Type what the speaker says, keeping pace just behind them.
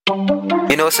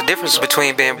You know, it's a difference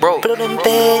between being broke Blow them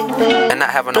bands, and not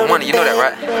having no money. You know that,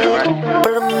 right?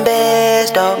 blow them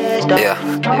bands, dog. Yeah.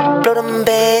 Blow them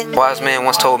bands. Wise man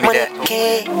once told me Money that.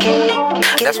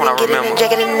 That's when I remember. I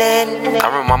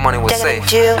remember my money was safe.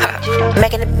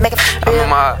 Making it I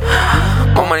remember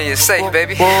my money is safe,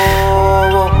 baby.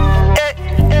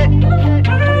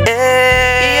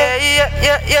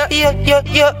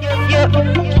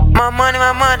 My money,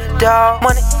 dog.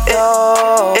 Money,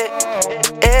 dog.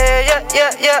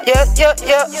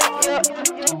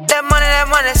 That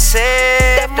money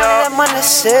saved, dog. That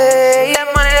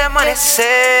money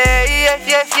saved.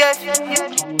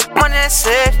 Money that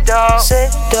saved, dog.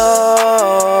 Saved,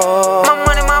 dog. My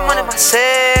money, my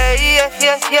saved.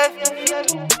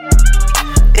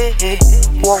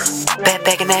 Whoa,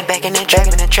 back in that,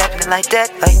 trapping it like that.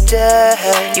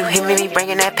 You hear me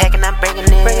bringing that pack and I'm bringing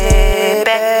it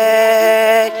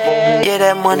back. Yeah,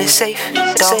 that money safe,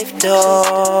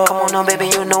 dog. Come on, baby,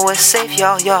 you know it's safe,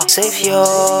 y'all. Safe,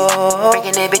 y'all.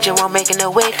 Bringing that bitch and won't making the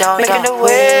way, dog. Making the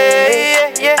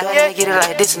way, yeah. I gotta get it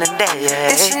like this and that, yeah.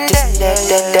 This and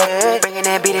that. Bringing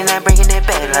that beat and I'm bringing it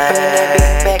back,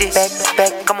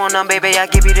 back. Come on, baby, I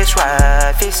give you this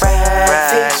ride,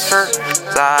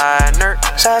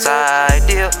 side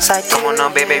deal. Come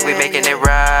on, baby, we making it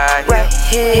right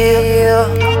here.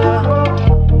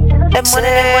 That money,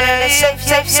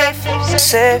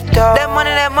 safe, dog. That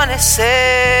money,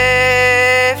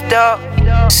 safe, dog.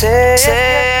 Safe.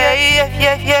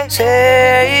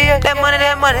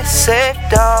 That money, safe,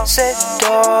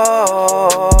 dog.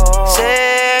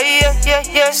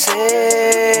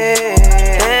 Safe.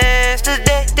 Dance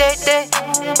today, dance.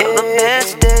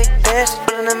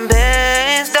 Pulling them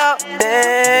bands, dog.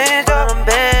 Dance, dog.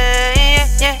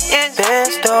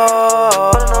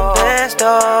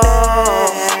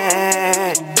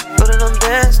 Pulling them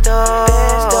bands, dog.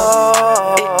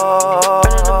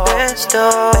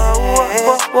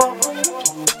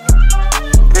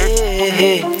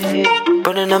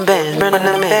 Burning them bands.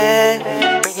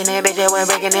 Breaking it, bitch, we're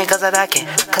breaking it cause that I can.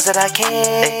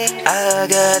 I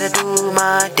gotta do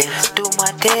my dance.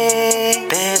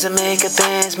 Bands and make a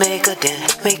dance.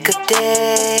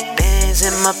 Bands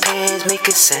in my pants, make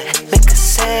a sound.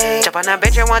 Jump on that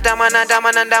bitch and one dime on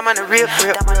the real.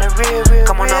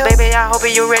 Come on now, baby, I hope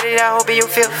you ready, I hope you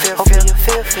feel.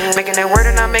 Making that word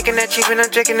and I'm making that cheap and I'm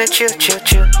drinking that chill.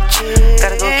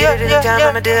 Gotta go get it in time,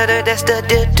 I'ma do that, that's the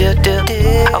deal.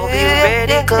 I hope you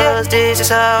ready, cause this is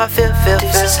how I feel.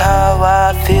 This is how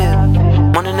I feel.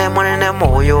 Morning that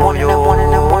more, yo.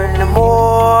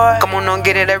 Come on, don't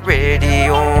get it ready,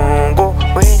 go.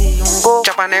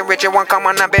 Jump on that rich one, come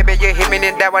on now, baby, you hit me,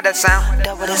 then that what that sound.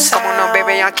 Come on now,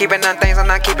 baby, I'm keeping on things, I'm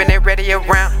not keeping it ready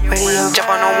around. Jump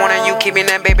on one and you keep me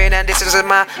that, baby, now this is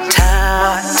my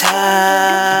time.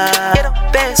 Get up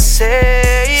and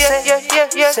say,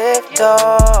 safe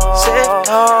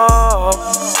dog.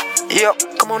 Yo,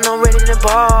 come on, I'm ready to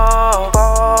ball.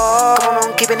 Come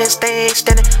on, keeping this thing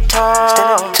standing tall.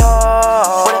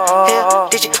 What the hell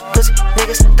did you pussy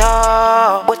niggas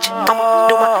dog? What you, I'ma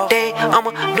do my thing,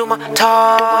 I'ma do my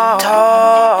talk.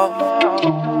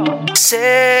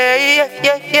 Say, yeah,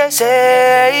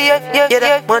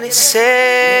 that money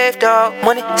safe, dog.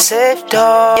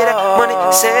 Yeah, that money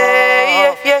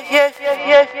safe, yeah.